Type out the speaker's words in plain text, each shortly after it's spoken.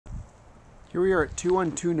Here we are at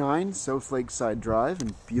 2129 South Lakeside Drive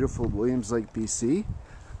in beautiful Williams Lake, BC.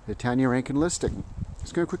 The Tanya Rankin listing.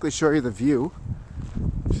 Just going to quickly show you the view.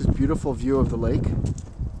 Just a beautiful view of the lake. You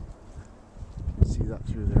can see that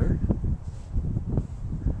through there.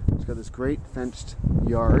 It's got this great fenced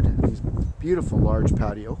yard and these beautiful large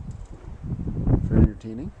patio. Very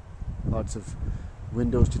entertaining. Lots of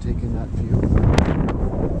windows to take in that view.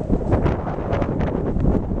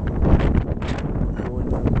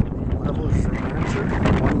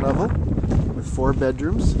 One level with 4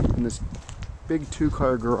 bedrooms and this big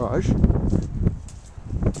 2-car garage.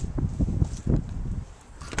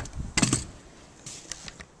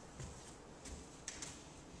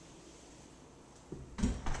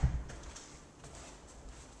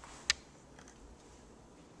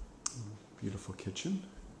 Beautiful kitchen.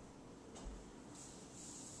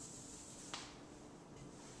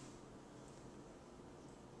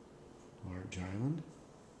 Large island.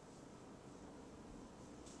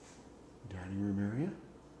 Dining room area.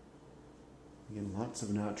 Again, lots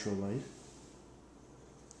of natural light.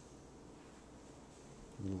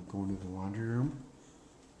 We'll go into the laundry room.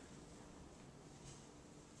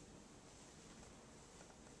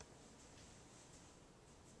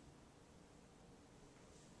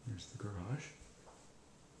 There's the garage.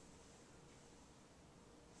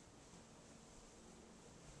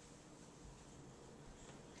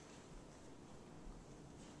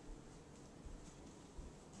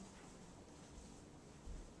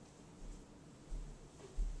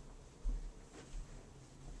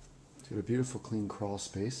 Got a beautiful clean crawl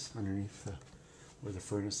space underneath where the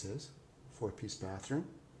furnace is. 4-piece bathroom.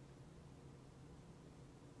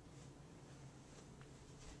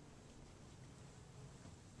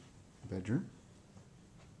 Bedroom.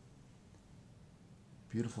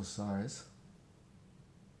 Beautiful size.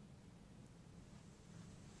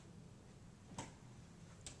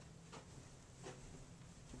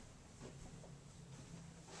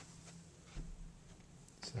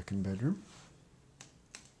 Second bedroom.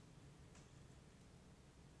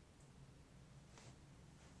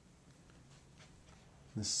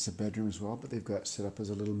 This is a bedroom as well, but they've got it set up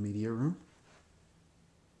as a little media room.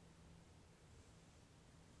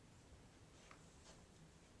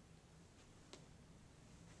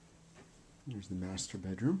 There's the master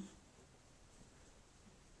bedroom.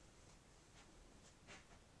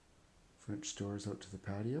 French doors out to the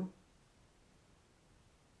patio.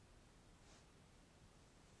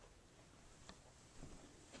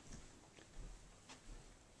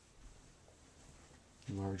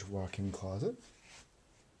 Large walk-in closet.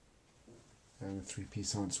 And a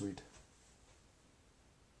 3-piece ensuite.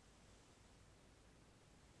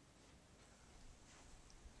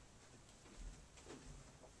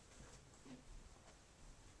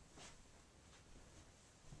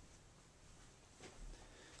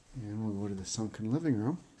 And we'll go to the sunken living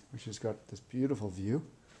room, which has got this beautiful view.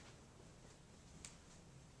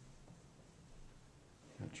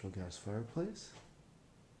 Natural gas fireplace.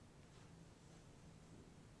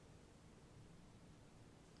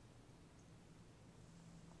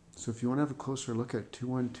 So if you want to have a closer look at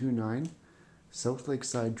 2129 South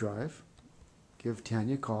Lakeside Drive, give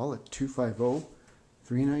Tanya a call at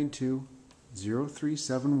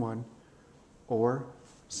 250-392-0371 or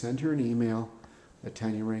send her an email at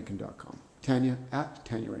tanyarankin.com.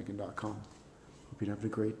 Tanya@tanyarankin.com. Hope you have a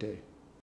great day.